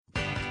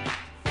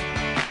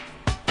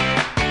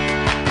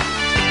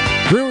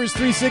Brewers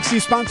 360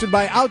 sponsored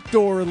by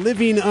Outdoor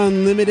Living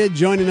Unlimited.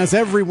 Joining us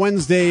every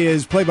Wednesday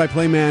is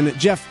play-by-play man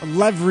Jeff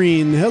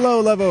Leverine.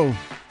 Hello, Levo.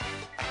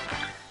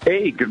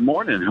 Hey, good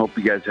morning. Hope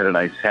you guys had a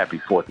nice, happy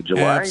 4th of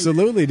July.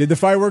 Absolutely. Did the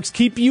fireworks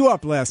keep you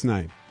up last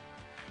night?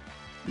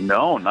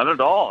 No, not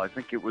at all. I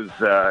think it was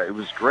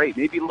great.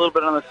 Maybe a little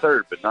bit on the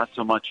third, but not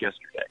so much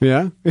yesterday.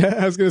 Yeah,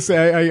 I was going to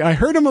say, I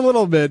heard him a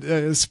little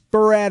bit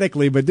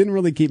sporadically, but didn't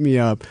really keep me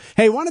up.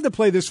 Hey, wanted to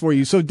play this for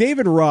you. So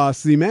David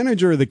Ross, the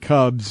manager of the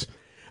Cubs,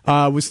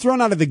 was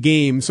thrown out of the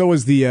game. So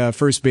was the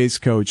first base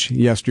coach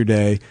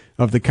yesterday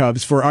of the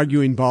Cubs for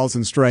arguing balls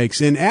and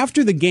strikes. And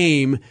after the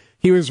game,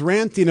 he was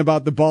ranting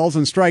about the balls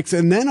and strikes,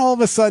 and then all of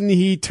a sudden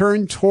he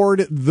turned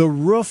toward the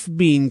roof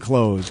being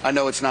closed. I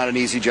know it's not an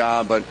easy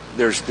job, but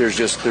there's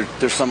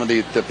some of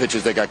the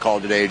pitches that got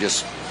called today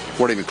just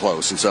weren't even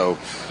close, and so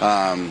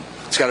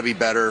it's got to be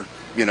better.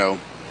 You know,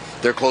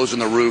 they're closing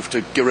the roof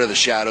to get rid of the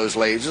shadows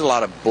late. There's a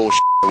lot of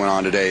bullshit going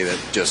on today that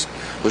just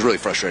was really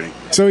frustrating.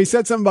 So he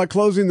said something about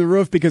closing the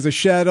roof because of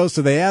shadows,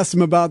 so they asked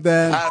him about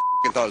that. I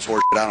thought it was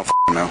horseshit. I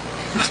don't know.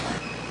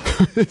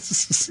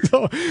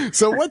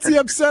 So what's he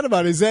upset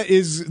about?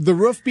 Is the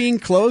roof being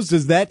closed?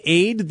 Does that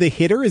aid the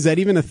hitter? Is that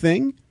even a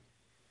thing?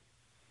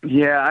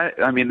 Yeah,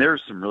 I mean,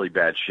 there's some really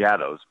bad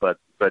shadows, but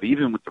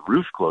even with the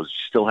roof closed,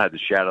 you still had the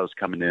shadows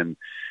coming in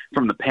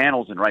from the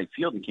panels in right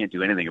field, and can't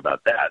do anything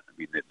about that. I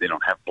mean, they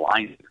don't have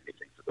blinds or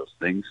anything for those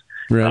things.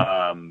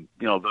 Right.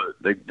 You know,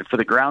 for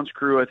the grounds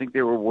crew, I think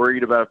they were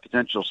worried about a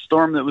potential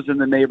storm that was in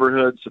the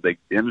neighborhood, so they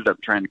ended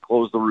up trying to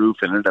close the roof.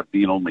 It ended up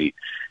being only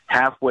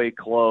halfway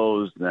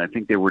closed, and I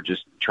think they were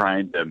just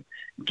trying to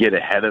get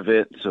ahead of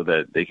it so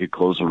that they could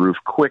close the roof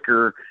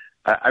quicker.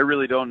 I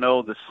really don't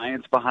know the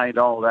science behind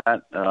all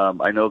that.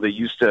 I know they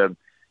used to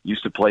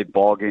play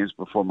ball games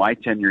before my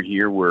tenure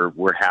here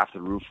where half the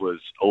roof was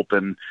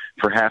open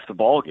for half the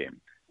ball game,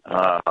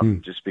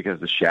 just because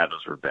the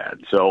shadows were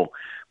bad. So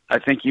I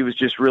think he was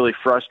just really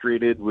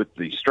frustrated with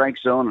the strike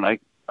zone, and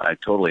I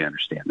totally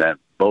understand that.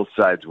 Both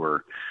sides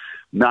were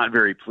not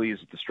very pleased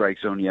with the strike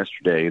zone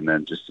yesterday, and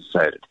then just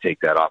decided to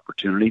take that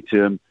opportunity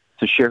to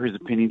share his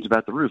opinions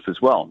about the roof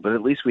as well. But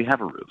at least we have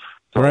a roof.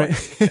 Right.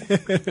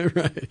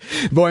 Right.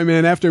 Boy,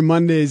 man, after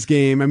Monday's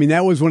game, I mean,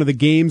 that was one of the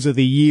games of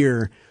the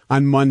year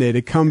on Monday,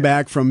 to come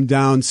back from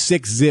down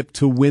 6-0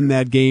 to win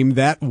that game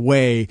that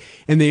way.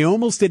 And they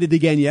almost did it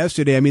again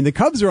yesterday. I mean, the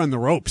Cubs are on the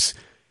ropes.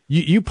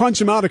 You punch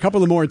them out a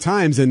couple of more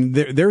times, and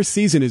their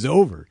season is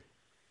over.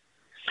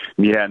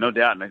 Yeah, no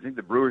doubt. And I think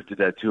the Brewers did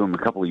that to them a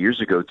couple of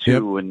years ago,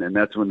 too. Yep. And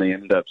that's when they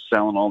ended up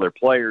selling all their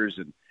players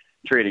and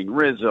trading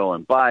Rizzo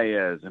and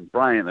Baez and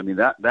Bryant. I mean,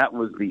 that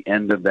was the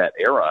end of that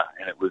era.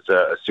 And it was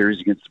a series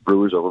against the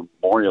Brewers over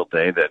Memorial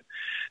Day that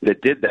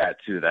did that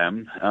to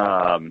them.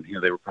 You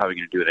know, they were probably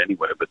going to do it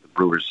anyway, but the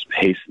Brewers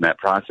hastened that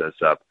process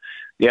up.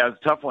 Yeah, it was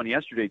a tough one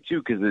yesterday,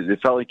 too, because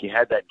it felt like you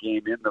had that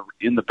game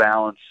in the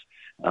balance.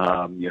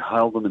 You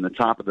held them in the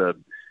top of the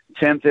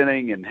 10th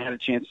inning and had a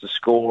chance to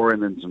score,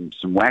 and then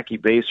some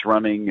wacky base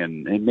running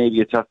and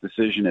maybe a tough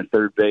decision at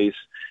third base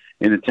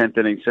in the 10th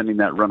inning, sending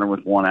that runner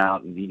with one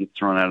out, and he gets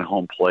thrown out of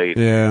home plate.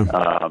 Yeah.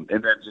 And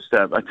then just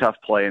a tough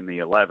play in the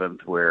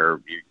 11th where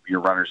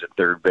your runner's at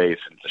third base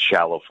and it's a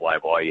shallow fly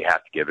ball. You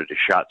have to give it a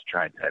shot to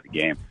try and tie the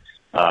game.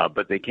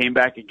 But they came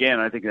back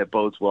again. I think that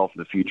bodes well for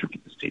the future for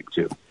this team,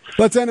 too.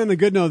 Let's end on a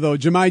good note, though.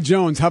 Jahmai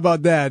Jones, how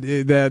about that?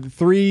 That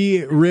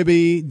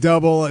 3-ribby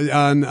double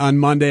on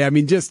Monday. I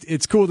mean,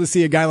 it's cool to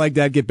see a guy like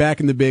that get back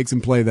in the bigs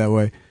and play that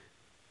way.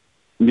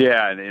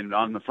 Yeah, and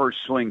on the first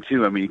swing,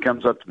 too. I mean, he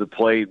comes up to the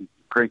plate.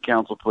 Craig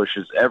Counsell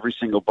pushes every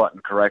single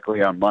button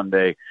correctly on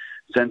Monday,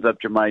 sends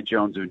up Jahmai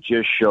Jones, who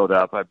just showed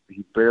up.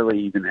 He barely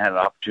even had an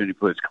opportunity to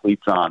put his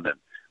cleats on. And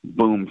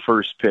boom,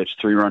 first pitch,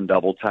 3-run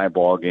double, tie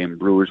ball game.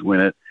 Brewers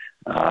win it.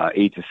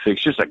 8-6,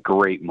 just a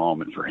great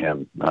moment for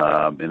him,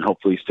 and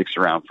hopefully he sticks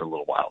around for a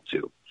little while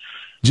too.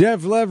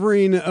 Jeff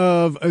Leverine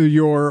of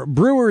your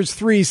Brewers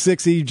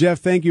 360. Jeff,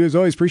 thank you as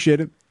always. Appreciate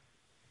it.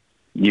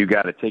 You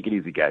got it. Take it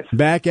easy, guys.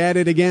 Back at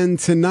it again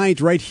tonight,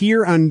 right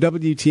here on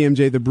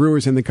WTMJ. The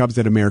Brewers and the Cubs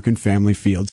at American Family Field.